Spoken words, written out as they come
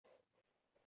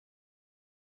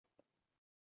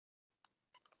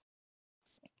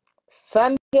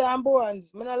Sunday and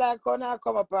Bones, me not like when I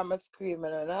come up on my screen,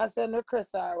 and I send the Chris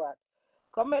or what.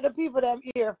 Come at the people them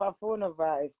here for phone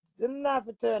advice. Them not have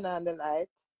to turn on the light.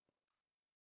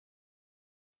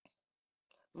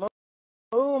 My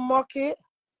room mucky.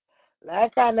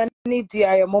 Like I need to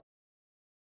hear your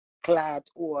cloth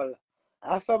all.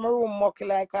 I saw my room mucky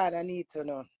like I need to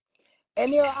know.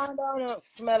 Any hand down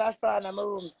smell I saw in my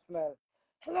room smell.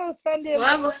 Hello, Sunday.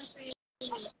 What?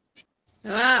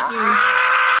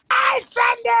 Hi,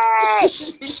 Sunday!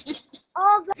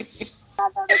 Oh,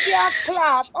 God, let me give a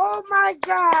clap. Oh, my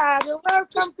God.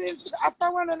 Welcome to Instagram.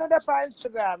 After one another for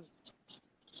Instagram.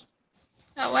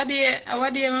 What do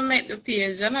you make the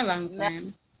page in a long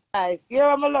time? Nice. You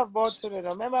know what I love about today?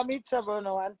 Remember me trouble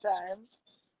one time?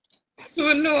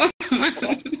 Oh, no.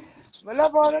 I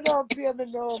love how they don't pay me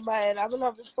no mind. I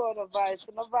love the tone of voice.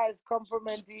 And the voice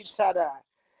compliment each other.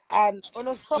 And when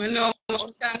you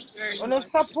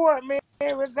support me,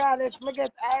 regardless, I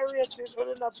get irate,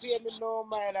 when not pay me no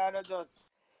mind, and I just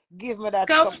give me that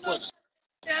support.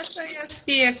 I saw you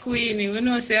stay, Queenie. We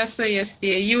know say I saw you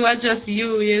stay. You are just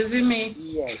you see me?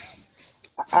 Yes.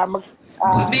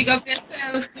 Big up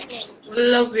yourself.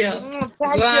 Love you. Thank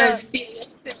Go you. and stay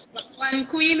yourself. One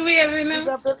queen wave, you know? Big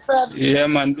up yourself. Yeah,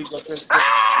 man, big up yourself.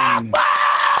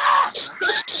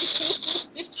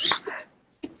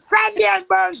 Sandy and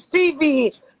Bones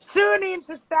TV. Tune in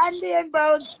to Sandy and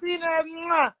Bones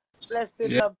Queenie.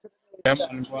 Blessing love to you. Yeah,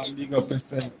 man, go and big up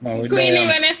yourself now. Queenie,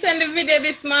 when I send the video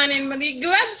this morning, but the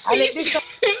glad And it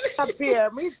disappear.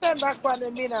 Me send back one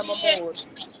in my mood.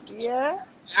 Yeah?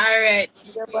 Alright.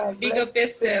 Yeah, Big up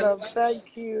yourself. love.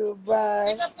 Thank you. Bye.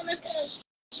 Big up on yourself.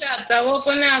 Shut I hope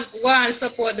you go and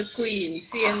support the queen.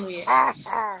 Same way.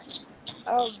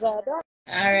 Oh, God.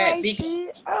 Alright, big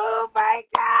up. Oh, my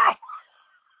God.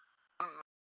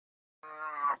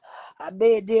 I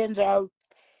made danger.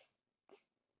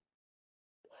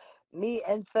 Me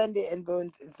and Sunday and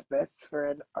Bones is best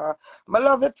friend. My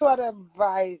love it to them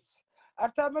advice.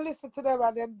 After I listen to them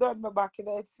and them done me back in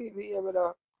the see me here, you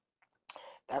know.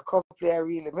 That couple are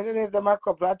really. I don't know if them a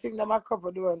couple. I think them a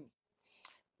couple doing.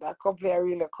 That couple are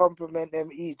really compliment them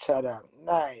each other.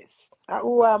 Nice.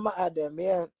 Who am I at them?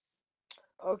 Yeah.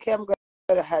 Okay, I'm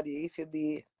gonna have you if you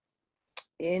be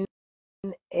in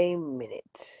a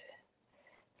minute.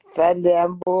 Sunday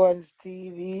and Bones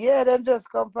TV. Yeah, then just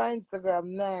come on Instagram.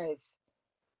 Nice.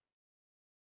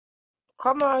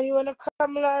 Come on, you wanna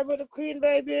come live with the queen,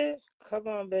 baby? Come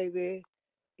on, baby.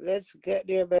 Let's get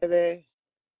there, baby.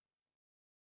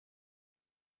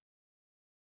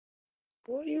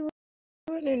 What are you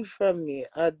running from me,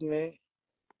 admin?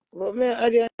 What me, I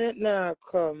didn't now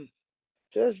come.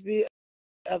 Just be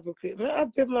hypocrite. Me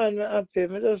happy, man, me happy.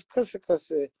 Me just cuss.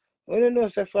 When you know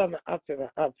say me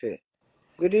happy.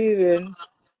 Good evening.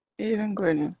 Even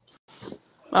Queenie.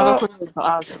 I have a question to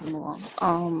ask you more.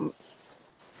 You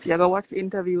gonna watch the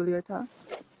interview later?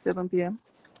 7 p.m.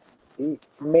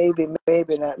 Maybe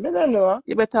not. Me don't know.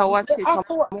 You better watch it. I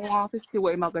want to see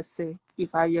what I'm gonna say.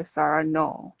 If I yes or a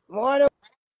no. I want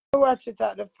to watch it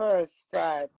at the first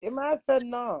start. He might say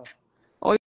no.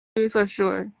 Oh, you're so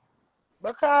sure?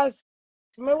 Because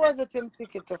me wasn't him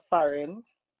ticket to foreign.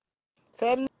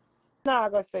 So I'm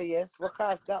not going to say yes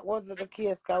because that wasn't the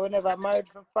case because we never married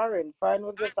for foreign. Foreign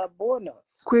was just a bonus.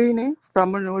 Queenie,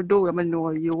 from when I know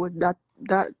you,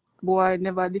 that boy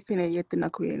never defended yet in a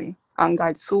Queenie. And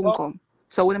God soon come.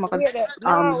 So when I'm we're not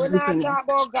talking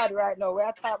about God right now.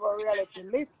 We're talking about reality.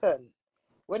 Listen,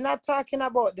 we're not talking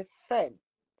about defend.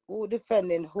 Who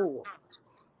defending who?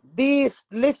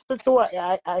 Listen to what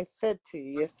I said to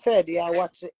you. You said you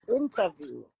watch the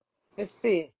interview. You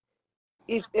see,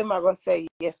 if him are going to say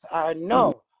yes or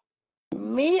no.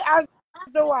 Me as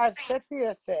the wife said to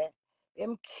you, say,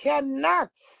 him cannot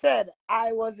said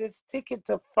I was his ticket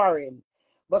to foreign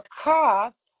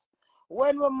because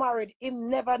when we're married, him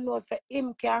never knows that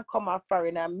him can come a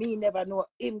foreign and me never know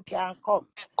him can come.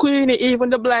 Queenie, even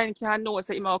the blind can know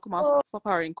say him will come for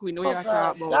foreign. Queenie, what you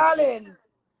talk about?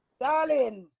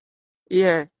 Darling.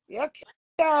 Yeah. You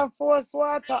can't force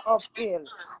water uphill.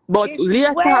 But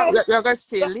later, you're going to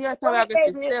say, later, we're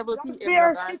going to say 7 Just p.m.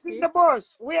 bear shit in the bush.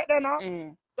 Wait then,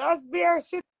 no? Just bear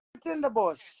shit in the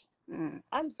bush.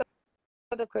 Answer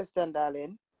the question,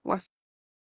 darling. What's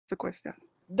the question?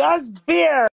 Does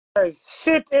bears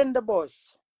shit in the bush?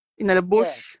 In the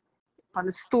bush, on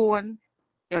the stone,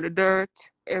 in the dirt,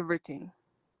 everything.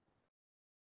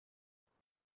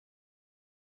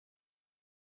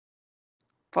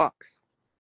 Fox.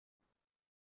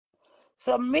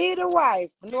 So me, the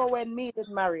wife, know when me get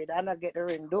married and I get the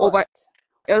ring. Do over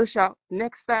Elsha,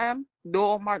 next time,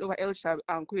 don't mark over Elsha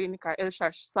and Queenie, because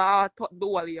Elsha saw the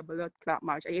whole blood clot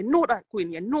march. And you know that,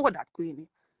 Queenie. You know that, Queenie.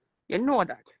 You know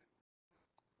that.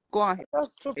 Go ahead. What a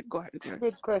stupid Go ahead.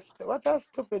 question. What a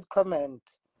stupid comment.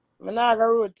 I'm not going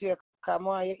to root to you. Come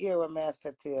on, you hear what I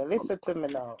said to you. Listen to me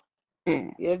now.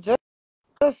 You just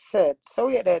said, so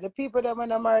yeah, the people that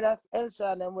when I married us,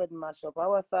 Elsha and them wouldn't mash up. I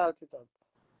was salted up.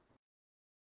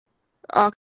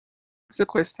 Ask the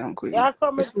question, Queenie. You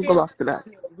come with Let's go back to that.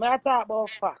 May I talk about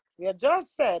facts? You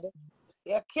just said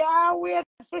you can't wait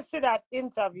to see that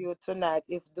interview tonight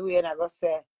if Dwayne I go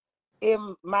say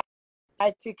him my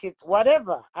ticket,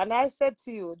 whatever. And I said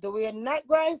to you, Dwayne not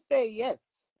going to say yes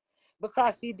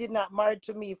because he did not marry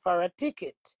to me for a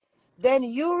ticket. Then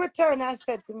you return and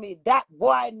said to me, that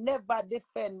boy never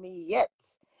defend me yet.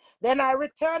 Then I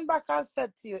returned back and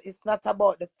said to you, it's not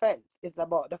about the fence, it's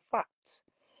about the facts.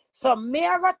 So me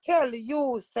I go tell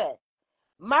you, say,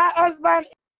 my husband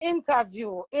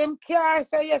interview, him can't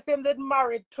say yes, him did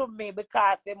married to me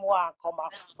because him want come a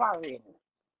foreign.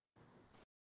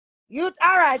 You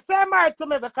all right, say married to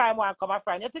me because him want come a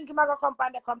foreign. You think him gonna come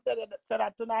and come say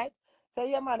that tonight?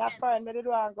 Say yeah man, a foreign, me did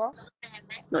want go.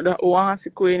 No, that one see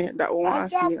Queenie, that one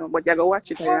see, you know, but you go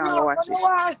watch it or you don't go watch it.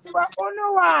 Want to see what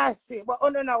you want to see, but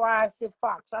you don't want to see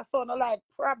facts. That's not like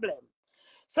problem.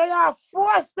 So you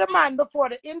force the man before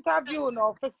the interview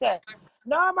now to say,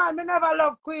 no man, me never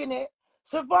love Queenie.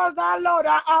 She vulgar, loud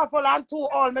and awful and too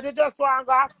old. Me they just want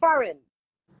to go foreign.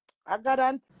 I got to Or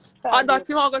understand that it.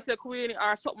 him going to say Queenie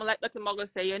or something like that him going to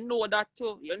say, you know that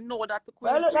too. You know that to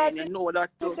Queenie, Well, look like you know that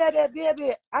too.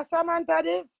 baby. A Samantha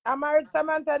this? I married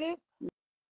Samantha this?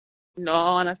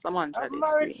 No, not Samantha I'm this,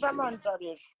 married Queenie. Samantha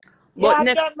this. But Yeah,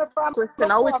 next done me from question,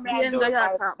 now before which me I danger do it you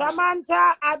right. talk about?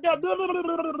 Samantha, I do.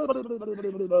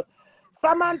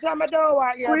 Samantha, me don't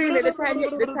want you. Queenie, the time you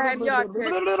take to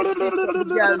diss up the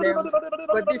girl them,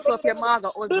 go diss up your mother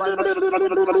husband when I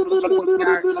support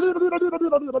your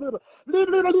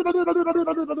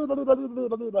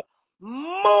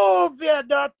Move your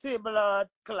dirty blood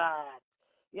clot.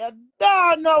 You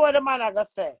don't know what the man I gonna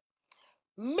say.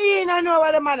 Me no know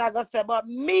what the man I gonna say, but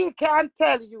me can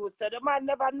tell you, say the man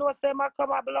never know say I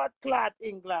come a blood clot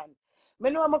England. Me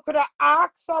know I could have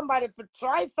asked somebody to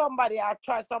try somebody or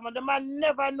try someone. The man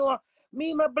never know.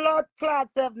 Me, my blood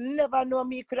clots have never know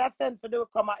me could have sent for them to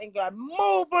come to England.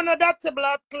 Move on a dirty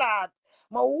blood clot.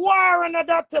 My war on a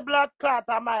dirty blood clot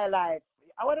of my life.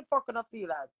 What the fuck I feel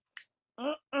like?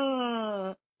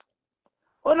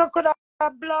 You could have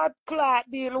a blood clot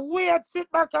deal. Wait,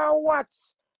 sit back and watch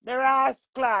the ass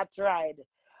clot ride.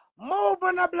 Move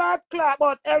on a blood clot,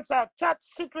 but else chat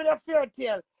shit with a fairy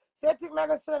tale. So I think like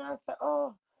I said, I say,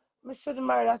 oh, me shouldn't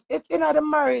marry that. It's in the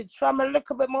marriage from a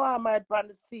little bit more married from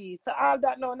the sea. So all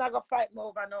that now, not gonna fight me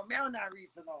over now. Me on that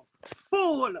reason now.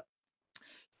 Fool,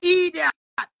 idiot,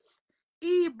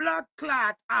 blood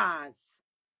clot ass.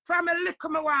 From a little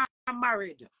more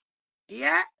married.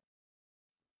 Yeah?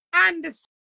 And the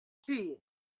sea.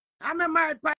 I'm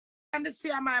married and the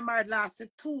sea I'm married lasted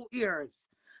 2 years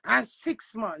and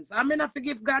 6 months. I mean I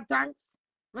forgive God thanks.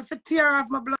 I for tear off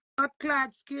my blood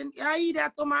clad skin. You hear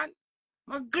that woman?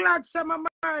 I'm glad some of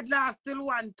married last till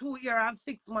 2 years and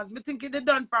 6 months. Me think it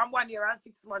done from 1 year and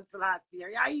 6 months last year.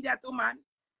 You hear that woman?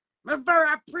 I'm very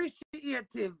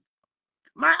appreciative.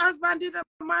 My husband didn't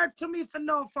marry to me for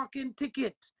no fucking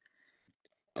ticket.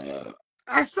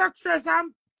 A success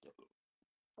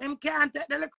him can't take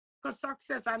the little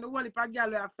success and the whole if a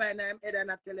girl will find him head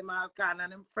and I tell him all can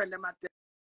and him friend them at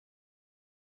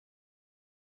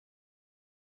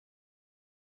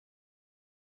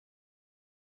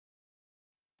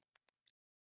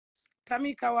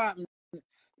Kamika what?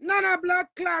 None of blood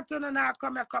clot to now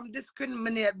come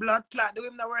discriminate blood clot. Do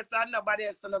him no worse than nobody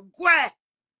else. So no go.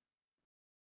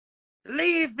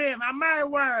 Leave him. And my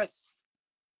worse.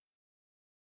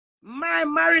 My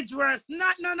marriage worse.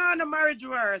 Not no marriage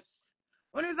worse.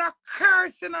 When is a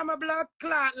curse in my blood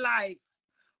clot life.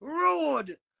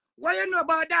 Rude. What you know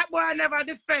about that boy I never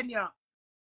defend you?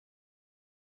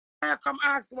 I come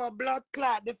ask about blood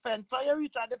clot defense. So you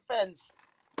reach a defense.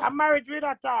 A marriage we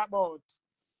not talk about.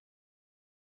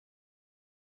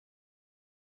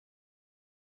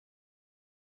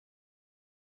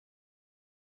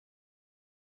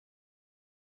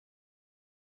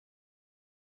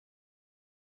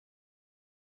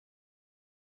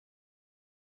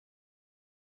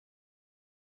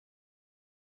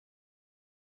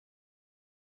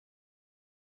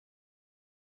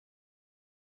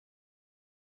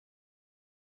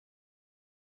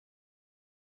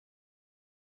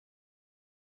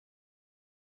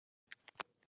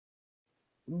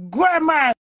 Go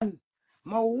man.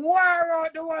 I war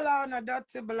out the wall on a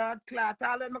dirty blood clot.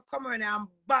 All of me come in and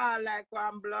ball like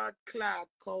one blood clot.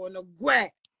 Cow no go.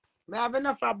 I have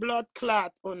enough of blood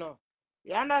clot, you know.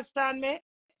 You understand me?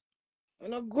 You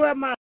know, go, man.